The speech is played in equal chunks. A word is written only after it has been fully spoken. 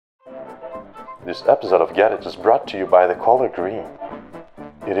This episode of Get It is brought to you by the color green.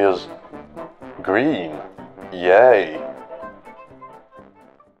 It is green. Yay!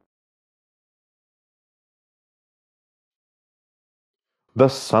 The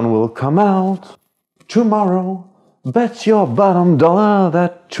sun will come out tomorrow. Bet your bottom dollar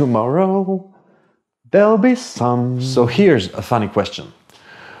that tomorrow there'll be sun. So here's a funny question.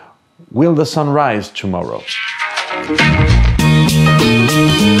 Will the sun rise tomorrow?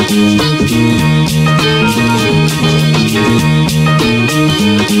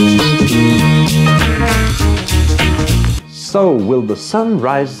 So, will the sun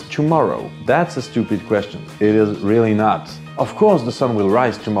rise tomorrow? That's a stupid question. It is really not. Of course the sun will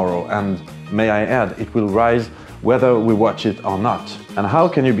rise tomorrow, and may I add, it will rise whether we watch it or not. And how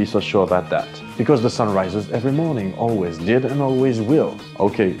can you be so sure about that? Because the sun rises every morning, always did and always will.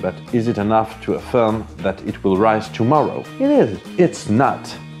 Okay, but is it enough to affirm that it will rise tomorrow? It is. It's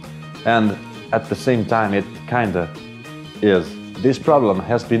not. And at the same time, it kinda is. This problem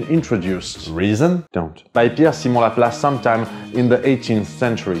has been introduced, reason? Don't, by Pierre-Simon Laplace sometime in the 18th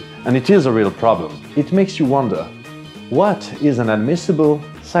century, and it is a real problem. It makes you wonder, what is an admissible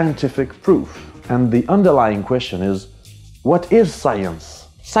scientific proof? And the underlying question is, what is science?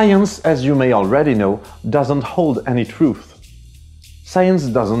 Science, as you may already know, doesn't hold any truth. Science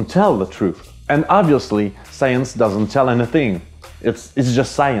doesn't tell the truth. And obviously, science doesn't tell anything. It's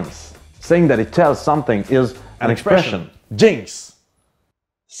just science. Saying that it tells something is an expression. Jinx!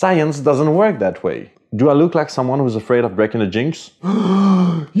 Science doesn't work that way. Do I look like someone who's afraid of breaking a jinx?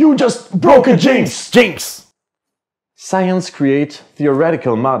 You just broke a jinx! Jinx! Science creates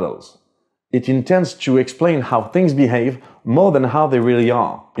theoretical models. It intends to explain how things behave more than how they really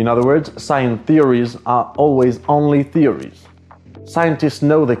are. In other words, science theories are always only theories. Scientists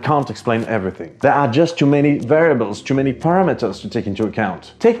know they can't explain everything. There are just too many variables, too many parameters to take into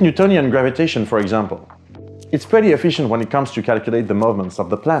account. Take Newtonian gravitation, for example. It's pretty efficient when it comes to calculate the movements of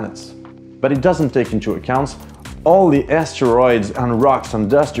the planets, but it doesn't take into account all the asteroids and rocks and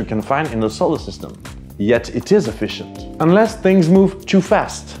dust you can find in the solar system. Yet it is efficient. Unless things move too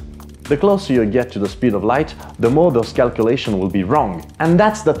fast. The closer you get to the speed of light, the more those calculations will be wrong. And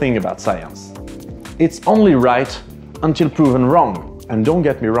that's the thing about science. It's only right until proven wrong. And don't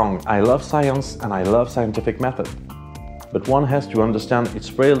get me wrong, I love science and I love scientific method. But one has to understand its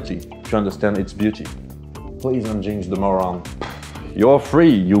frailty to understand its beauty. Please unjinx the moron. You're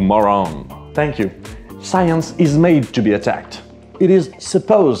free, you moron. Thank you. Science is made to be attacked. It is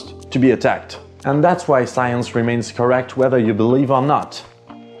supposed to be attacked. And that's why science remains correct whether you believe or not.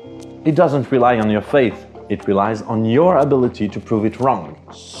 It doesn't rely on your faith, it relies on your ability to prove it wrong.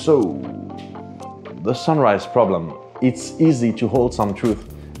 So, the sunrise problem. It's easy to hold some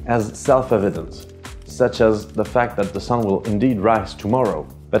truth as self-evident, such as the fact that the sun will indeed rise tomorrow.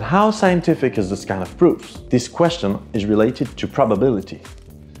 But how scientific is this kind of proof? This question is related to probability.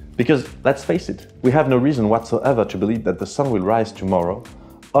 Because, let's face it, we have no reason whatsoever to believe that the sun will rise tomorrow,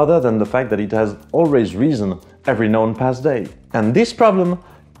 other than the fact that it has always risen every known past day. And this problem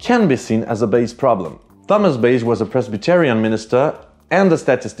can be seen as a Bayes problem. Thomas Bayes was a Presbyterian minister and a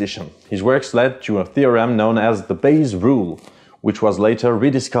statistician. His works led to a theorem known as the Bayes rule, which was later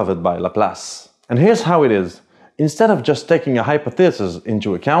rediscovered by Laplace. And here's how it is. Instead of just taking a hypothesis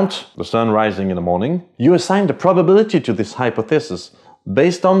into account, the sun rising in the morning, you assign the probability to this hypothesis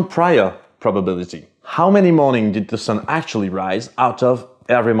based on prior probability. How many mornings did the sun actually rise out of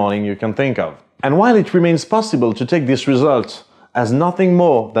every morning you can think of? And while it remains possible to take this result as nothing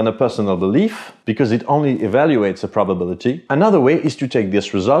more than a personal belief, because it only evaluates a probability, another way is to take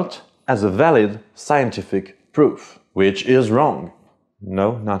this result as a valid scientific proof, which is wrong.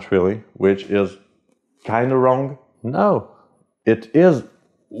 No, not really. Which is kinda wrong? No. It is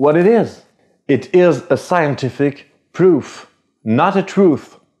what it is. It is a scientific proof, not a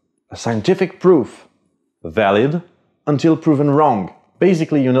truth. A scientific proof. Valid until proven wrong.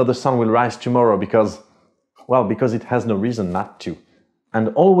 Basically, you know the sun will rise tomorrow because it has no reason not to, and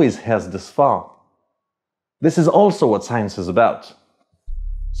always has this far. This is also what science is about.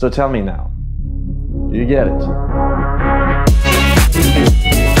 So tell me now, do you get it?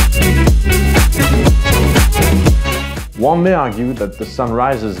 One may argue that the sun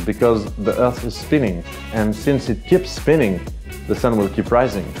rises because the Earth is spinning, and since it keeps spinning, the sun will keep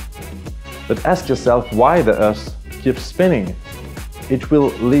rising. But ask yourself why the Earth keeps spinning. It will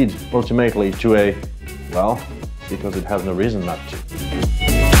lead ultimately to a, well, because it has no reason not to.